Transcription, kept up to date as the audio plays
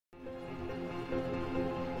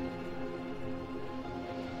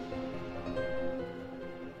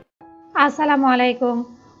আসসালামু আলাইকুম।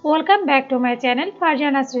 Welcome back to my channel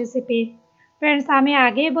Farzana's recipe. Friends, আমি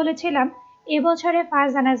আগেই বলেছিলাম এবছরে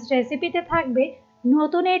ফারজানাস রেসিপিতে থাকবে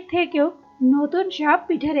নতুনের থেকেও নতুন সব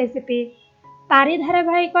পিঠা রেসিপি। তারই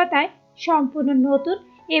ধারাবাহিকতায় সম্পূর্ণ নতুন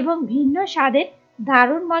এবং ভিন্ন স্বাদের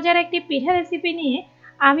দারুণ মজার একটি পিঠা রেসিপি নিয়ে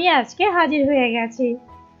আমি আজকে হাজির হয়ে গেছি।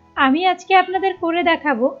 আমি আজকে আপনাদের করে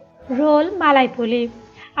দেখাবো রোল মালাই পুলি।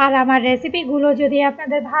 আর আমার রেসিপিগুলো যদি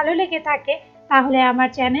আপনাদের ভালো লেগে থাকে তাহলে আমার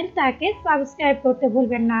চ্যানেলটাকে সাবস্ক্রাইব করতে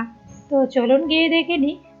ভুলবেন না। তো চলুন গিয়ে দেখে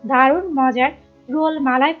নিই দারুণ মজার রোল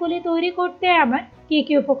মালাই পুলি তৈরি করতে আমার কী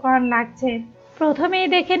কী উপকরণ লাগছে। প্রথমেই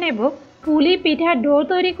দেখে নেব পুলি পিঠার ডো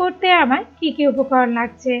তৈরি করতে আমার কী কী উপকরণ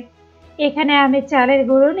লাগছে। এখানে আমি চালের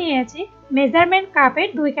গুঁড়ো নিয়েছি মেজারমেন্ট কাপের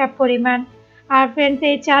 2 কাপ পরিমাণ। আর ফ্রেন্ডস,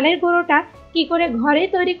 এই চালের গুঁড়োটা কি করে ঘরে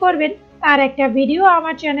তৈরি করবেন তার একটা ভিডিও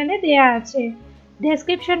আমার চ্যানেলে দেওয়া আছে।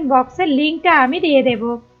 ডেসক্রিপশন বক্সের লিঙ্কটা আমি দিয়ে দেব,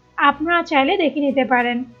 আপনারা চাইলে দেখে নিতে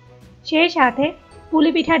পারেন। সেই সাথে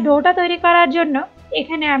পুলি পিঠার ডোটা তৈরি করার জন্য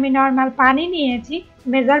এখানে আমি নর্মাল পানি নিয়েছি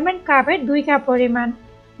মেজারমেন্ট কাপের 2 কাপ পরিমাণ।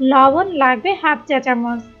 লবণ লাগবে হাফ চা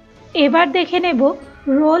চামচ। এবার দেখে নেব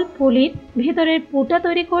রোল পুলির ভেতরের পুরটা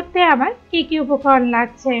তৈরি করতে আমার কী কী উপকরণ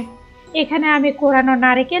লাগছে। এখানে আমি কোরানো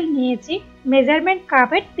নারকেল নিয়েছি মেজারমেন্ট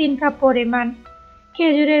কাপের 3 কাপ পরিমাণ।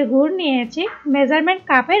 খেজুরের গুড় নিয়েছি মেজারমেন্ট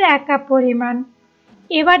কাপের 1 কাপ পরিমাণ।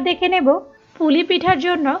 এবার দেখে নেব পুলি পিঠার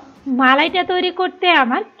জন্য মালাইটা তৈরি করতে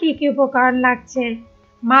আমার কী কী উপকরণ লাগছে।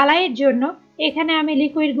 মালাইয়ের জন্য এখানে আমি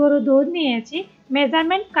লিকুইড গরুর দুধ নিয়েছি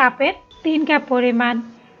মেজারমেন্ট কাপের 3 কাপ পরিমাণ।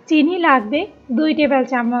 চিনি লাগবে 2 টেবিল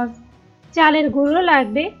চামচ। চালের গুঁড়ো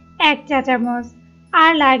লাগবে 1 চা চামচ।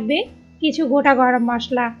 আর লাগবে কিছু গোটা গরম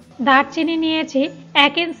মশলা। দারচিনি নিয়েছি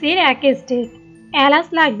 1 ইঞ্চির 1 স্টিক। এলাচ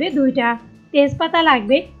লাগবে 2টা। তেজপাতা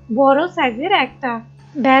লাগবে বড় সাইজের একটা।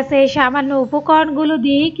 ব্যাস, এই সামান্য উপকরণগুলো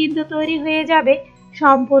দিয়েই কিন্তু তৈরি হয়ে যাবে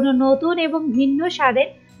সম্পূর্ণ নতুন এবং ভিন্ন স্বাদের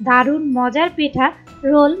দারুণ মজার পিঠা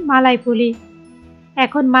রোল মালাই পুলি।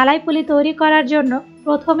 এখন মালাই পুলি তৈরি করার জন্য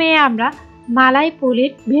প্রথমে আমরা মালাই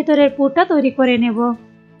পুলির ভেতরের পুরটা তৈরি করে নেব।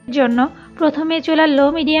 এর জন্য প্রথমে চুলার লো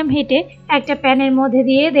মিডিয়াম হিটে একটা প্যানের মধ্যে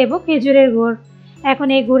দিয়ে দেব খেজুরের গুড়। এখন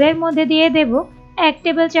এই গুড়ের মধ্যে দিয়ে দেব 1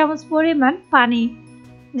 টেবিল চামচ পরিমাণ পানি,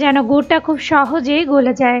 যেন গুড়টা খুব সহজেই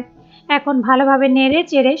গলে যায়। এখন ভালোভাবে নেড়ে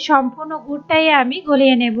চেড়ে সম্পূর্ণ গুড়টাই আমি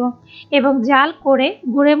গলিয়ে নেব এবং জাল করে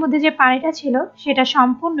গুড়ের মধ্যে যে পানিটা ছিল সেটা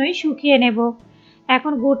সম্পূর্ণই শুকিয়ে নেব।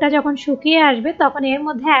 এখন গুড়টা যখন শুকিয়ে আসবে তখন এর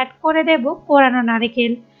মধ্যে অ্যাড করে দেব কোরানো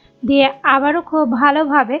নারকেল দিয়ে আবারও খুব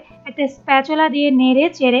ভালোভাবে একটা স্প্যাচুলা দিয়ে নেড়ে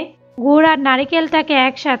চেড়ে গুড় আর নারকেলটাকে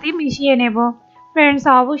একসাথে মিশিয়ে নেব। ফ্রেন্ডস,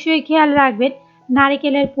 অবশ্যই খেয়াল রাখবেন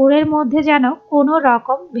নারকেলের পুরের মধ্যে যেন কোনো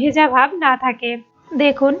রকম ভেজা ভাব না থাকে।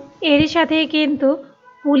 দেখুন, এরই সাথেই কিন্তু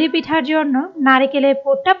পুলি পিঠার জন্য নারকেলের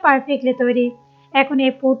পুরটা পারফেক্টলি তৈরি। এখন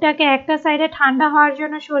এই পুরটাকে একটা সাইডে ঠান্ডা হওয়ার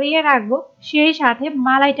জন্য সরিয়ে রাখবো, সেই সাথে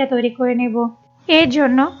মালাইটা তৈরি করে নেব। এর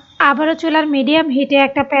জন্য আবারও চুলার মিডিয়াম হিটে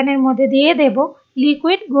একটা প্যানের মধ্যে দিয়ে দেব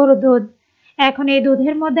লিকুইড গরুর দুধ। এখন এই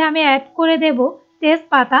দুধের মধ্যে আমি অ্যাড করে দেব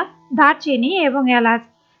তেজপাতা, দারচিনি এবং এলাচ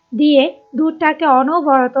দিয়ে দুধটাকে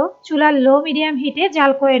অনবরত চুলার লো মিডিয়াম হিটে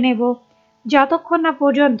জাল করে নেব যতক্ষণ না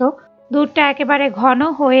পর্যন্ত দুধটা একেবারে ঘন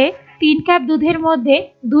হয়ে 3 কাপ দুধের মধ্যে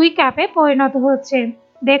 2 কাপে পরিণত হচ্ছে।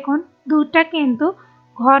 দেখুন, দুধটা কিন্তু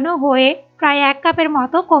ঘন হয়ে প্রায় 1 কাপের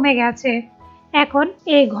মতো কমে গেছে। এখন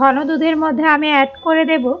এই ঘন দুধের মধ্যে আমি অ্যাড করে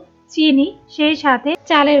দেব চিনি, সেই সাথে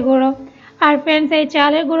চালের গুঁড়ো। আর ফ্রেন্ডস, এই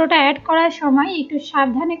চালের গুঁড়োটা অ্যাড করার সময় একটু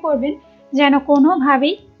সাবধানে করবেন যেন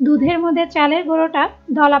কোনোভাবেই দুধের মধ্যে চালের গুঁড়োটা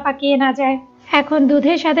দলা পাকিয়ে না যায়। এখন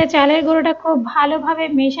দুধের সাথে চালের গুঁড়োটা খুব ভালোভাবে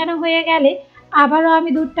মেশানো হয়ে গেলে আবারও আমি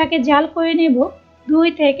দুধটাকে জাল করে নেব 2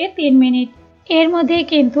 থেকে 3 মিনিট। এর মধ্যে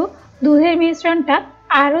কিন্তু দুধের মিশ্রণটা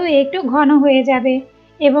আরও একটু ঘন হয়ে যাবে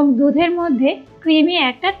এবং দুধের মধ্যে ক্রিমি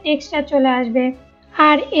একটা টেক্সচার চলে আসবে।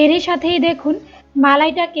 আর এরই সাথেই দেখুন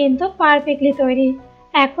মালাইটা কিন্তু পারফেক্টলি তৈরি।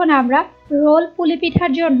 এখন আমরা রোল পুলি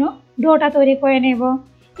পিঠার জন্য ডোটা তৈরি করে নেব।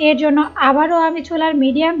 এর জন্য আবারও আমি চুলার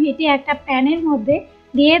মিডিয়াম হিটে একটা প্যানের মধ্যে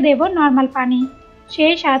দিয়ে দেব নর্মাল পানি,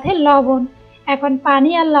 সেই সাথে লবণ। এখন পানি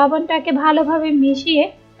আর লবণটাকে ভালোভাবে মিশিয়ে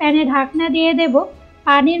প্যানে ঢাকনা দিয়ে দেব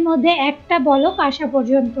পানির মধ্যে একটা বলক আসা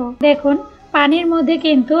পর্যন্ত। দেখুন, পানির মধ্যে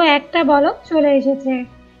কিন্তু একটা বলক চলে এসেছে।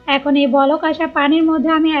 এখন এই বলক আসা পানির মধ্যে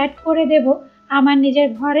আমি অ্যাড করে দেব আমার নিজের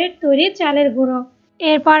ঘরের তৈরি চালের গুঁড়ো।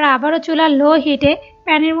 এরপর আবারও চুলার লো হিটে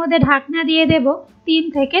প্যানের মধ্যে ঢাকনা দিয়ে দেব 3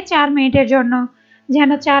 থেকে 4 মিনিটের জন্য, যেন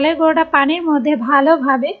চালের গুঁড়োটা পানির মধ্যে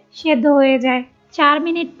ভালোভাবে সেদ্ধ হয়ে যায়। 4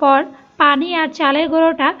 মিনিট পর পানি আর চালের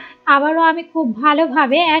গুঁড়োটা আবারও আমি খুব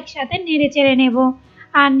ভালোভাবে একসাথে নেড়ে চেড়ে নেব।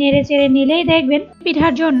 আর নেড়ে চেড়ে নিলেই দেখবেন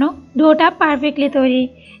পিঠার জন্য ডোটা পারফেক্টলি তৈরি।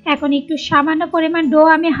 এখন একটু সামান্য পরিমাণ ডো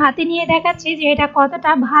আমি হাতে নিয়ে দেখাচ্ছি যে এটা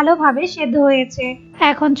কতটা ভালোভাবে সেদ্ধ হয়েছে।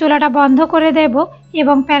 এখন চুলাটা বন্ধ করে দেব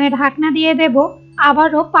এবং প্যানে ঢাকনা দিয়ে দেব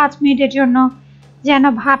আবারও 5 মিনিটের জন্য, যেন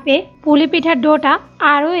ভাপে পুলি পিঠার ডোটা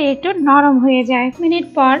আরও একটু নরম হয়ে যায়। মিনিট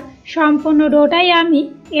পর সম্পূর্ণ ডোটাই আমি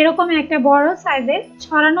এরকম একটা বড় সাইজের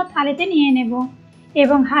ছড়ানো থালিতে নিয়ে নেব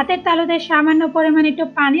এবং হাতের তালুতে সামান্য পরিমাণ একটু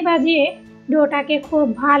পানি বাজিয়ে ডোটাকে খুব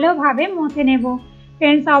ভালোভাবে মথে নেব।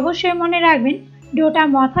 ফ্রেন্ডস, অবশ্যই মনে রাখবেন ডোটা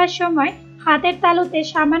মথার সময় হাতের তালুতে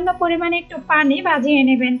সামান্য পরিমাণে একটু পানি বাজিয়ে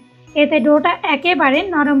নেবেন, এতে ডোটা একেবারে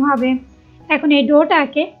নরম হবে। এখন এই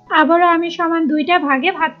ডোটাকে আবারও আমি সমান 2টা ভাগে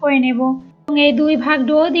ভাগ করে নেব এবং এই 2 ভাগ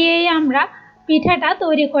ডো দিয়েই আমরা পিঠাটা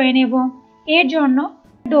তৈরি করে নেব। এর জন্য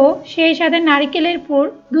ডো সেই সাথে নারকেলের পুর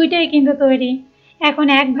দুইটাই কিন্তু তৈরি। এখন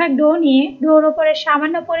 1 ভাগ ডো নিয়ে ডোর উপরে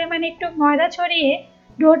সামান্য পরিমাণে একটু ময়দা ছড়িয়ে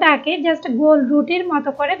ডোটাকে জাস্ট গোল রুটির মতো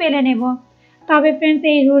করে বেলে নেব। তবে ফ্রেন্ডস,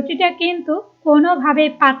 এই রুটিটা কিন্তু কোনোভাবেই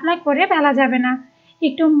পাতলা করে বেলা যাবে না,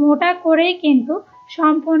 একটু মোটা করেই কিন্তু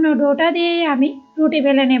সম্পূর্ণ ডোটা দিয়ে আমি রুটি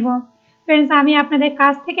বেলে নেব। ফ্রেন্ডস, আমি আপনাদের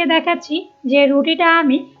কাছ থেকে দেখাচ্ছি যে রুটিটা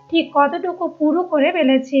আমি ঠিক কতটুকু পুরু করে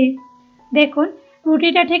বেলেছি। দেখুন,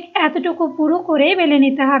 রুটিটা ঠিক এতটুকু পুরু করেই বেলে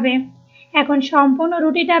নিতে হবে। এখন সম্পূর্ণ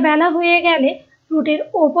রুটিটা বেলা হয়ে গেলে রুটির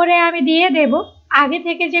ওপরে আমি দিয়ে দেব আগে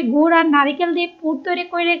থেকে যে গুড় আর নারকেল দিয়ে পুর তৈরি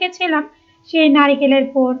করে রেখেছিলাম সেই নারকেলের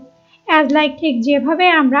পুর, অ্যাজ লাইক ঠিক যেভাবে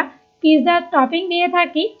আমরা পিৎজার টপিং দিয়ে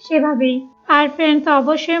থাকি সেভাবেই। আর ফ্রেন্ডস,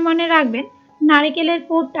 অবশ্যই মনে রাখবেন নারকেলের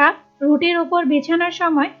পুরটা রুটির উপর বিছানোর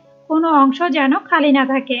সময় কোনো অংশ যেন খালি না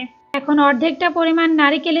থাকে। এখন অর্ধেকটা পরিমাণ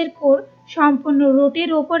নারকেলের পুর সম্পূর্ণ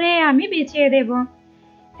রুটির উপরে আমি বিছিয়ে দেব।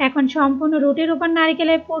 এখন সম্পূর্ণ রুটির উপর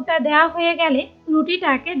নারকেলের পুরটা দেওয়া হয়ে গেলে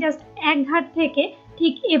রুটিটাকে জাস্ট এক ঘাট থেকে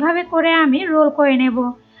ঠিক এভাবে করে আমি রোল করে নেব।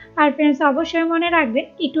 আর ফ্রেন্ডস, অবশ্যই মনে রাখবেন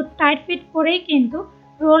একটু টাইট ফিট করেই কিন্তু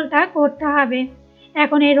রোলটা করতে হবে।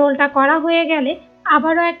 এখন এই রোলটা করা হয়ে গেলে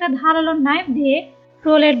আবারও একটা ধারালো নাইফ দিয়ে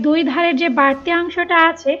রোলের 2 ধারের যে বাড়তি অংশটা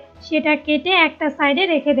আছে সেটা কেটে একটা সাইডে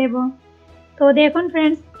রেখে দেব। তো দেখুন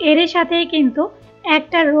ফ্রেন্ডস, এর সাথেই কিন্তু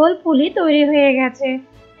একটা রোল পুলি তৈরি হয়ে গেছে।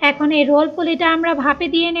 এখন এই রোল পুলিটা আমরা ভাপে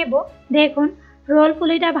দিয়ে নেব। দেখুন, রোল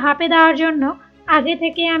পুলিটা ভাপে দেওয়ার জন্য আগে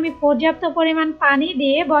থেকে আমি পর্যাপ্ত পরিমাণ পানি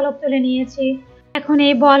দিয়ে বলক তুলে নিয়েছি। এখন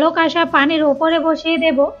এই বলক আসা পানির ওপরে বসিয়ে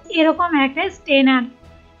দেব এরকম একটা স্টেনার।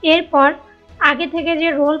 এরপর আগে থেকে যে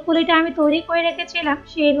রোল পুলিটা আমি তৈরি করে রেখেছিলাম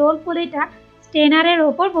সেই রোল পুলিটা স্টেনারের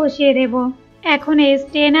ওপর বসিয়ে দেব। এখন এই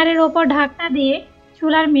স্টেনারের ওপর ঢাকনা দিয়ে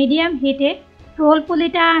চুলার মিডিয়াম হিটে রোল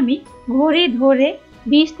পুলিটা আমি ঘড়ি ধরে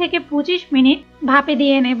 20 থেকে 25 মিনিট ভাপে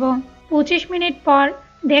দিয়ে নেব। 25 মিনিট পর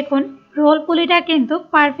দেখুন রোল পুলিটা কিন্তু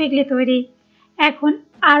পারফেক্টলি তৈরি। এখন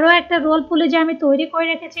আরও একটা রোল পুলি যে আমি তৈরি করে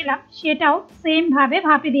রেখেছিলাম সেটাও সেম ভাবে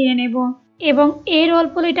ভাপে দিয়ে নেব এবং এই রোল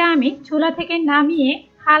পুলিটা আমি চুলা থেকে নামিয়ে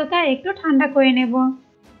হালকা একটু ঠান্ডা করে নেব।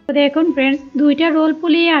 তো দেখুন ফ্রেন্ডস, 2টা রোল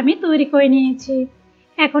পুলি আমি তৈরি করে নিয়েছি।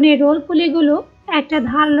 এখন এই রোল পুলিগুলো একটা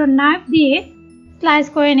ধারালো নাইফ দিয়ে স্লাইস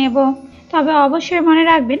করে নেব। তবে অবশ্যই মনে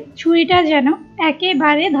রাখবেন ছুরিটা যেন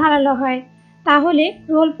একেবারে ধারালো হয়, তাহলে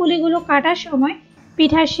রোল পুলিগুলো কাটার সময়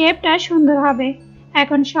পিঠার শেপটা সুন্দর হবে।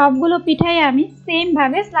 এখন সবগুলো পিঠাই আমি সেম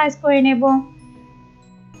ভাবে স্লাইস করে নেব।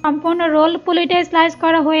 সম্পূর্ণ রোল পুলিটা স্লাইস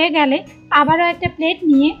করা হয়ে গেলে আবারও একটা প্লেট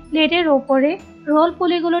নিয়ে প্লেটের ওপরে রোল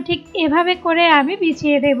পুলিগুলো ঠিক এভাবে করে আমি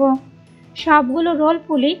বিছিয়ে দেব। সবগুলো রোল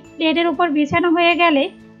পুলি প্লেটের উপর বিছানো হয়ে গেলে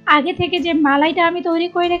আগে থেকে যে মালাইটা আমি তৈরি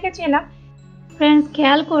করে রেখেছিলাম, ফ্রেন্ডস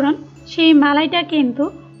খেয়াল করুন সেই মালাইটা কিন্তু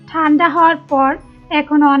ঠান্ডা হওয়ার পর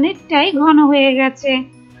এখন অনেকটাই ঘন হয়ে গেছে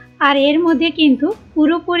আর এর মধ্যে কিন্তু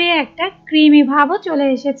পুরোপুরি একটা ক্রিমি ভাবও চলে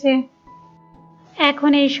এসেছে।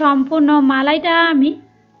 এখন এই সম্পূর্ণ মালাইটা আমি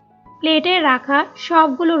প্লেটে রাখা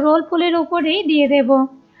সবগুলো রোল পুলির উপরেই দিয়ে দেব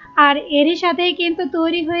আর এরই সাথেই কিন্তু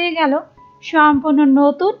তৈরি হয়ে গেল সম্পূর্ণ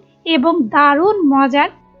নতুন এবং দারুণ মজার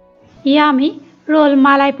ইয়ামি রোল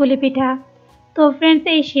মালাই পুলি পিঠা। তো ফ্রেন্ডস,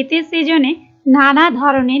 এই শীতের সিজনে নানা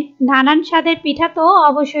ধরনের নানান স্বাদের পিঠা তো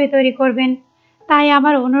অবশ্যই তৈরি করবেন, তাই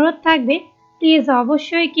আমার অনুরোধ থাকবে প্লিজ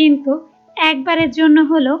অবশ্যই কিন্তু একবারের জন্য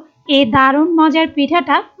হলো এই দারুণ মজার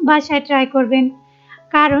পিঠাটা বাসায় ট্রাই করবেন,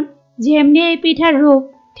 কারণ যেমনি এই পিঠার রূপ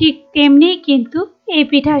ঠিক তেমনিই কিন্তু এই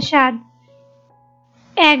পিঠার স্বাদ।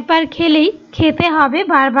 একবার খেলেই খেতে হবে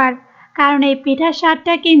বারবার, কারণ এই পিঠার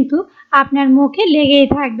স্বাদটা কিন্তু আপনার মুখে লেগেই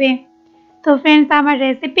থাকবে। তো ফ্রেন্ডস, আমার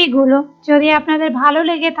রেসিপিগুলো যদি আপনাদের ভালো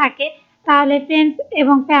লেগে থাকে তাহলে ফ্রেন্ডস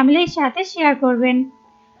এবং ফ্যামিলির সাথে শেয়ার করবেন।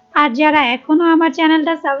 আর যারা এখনও আমার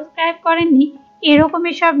চ্যানেলটা সাবস্ক্রাইব করেননি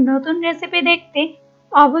এরকমই সব নতুন রেসিপি দেখতে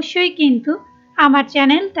অবশ্যই কিন্তু আমার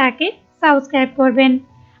চ্যানেলটাকে সাবস্ক্রাইব করবেন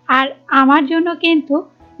আর আমার জন্য কিন্তু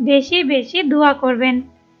বেশি বেশি দোয়া করবেন।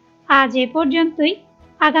 আজ এ পর্যন্তই,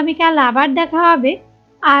 আগামীকাল আবার দেখা হবে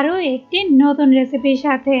আরও একটি নতুন রেসিপির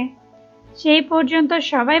সাথে। সেই পর্যন্ত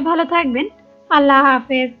সবাই ভালো থাকবেন। আল্লাহ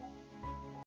হাফেজ।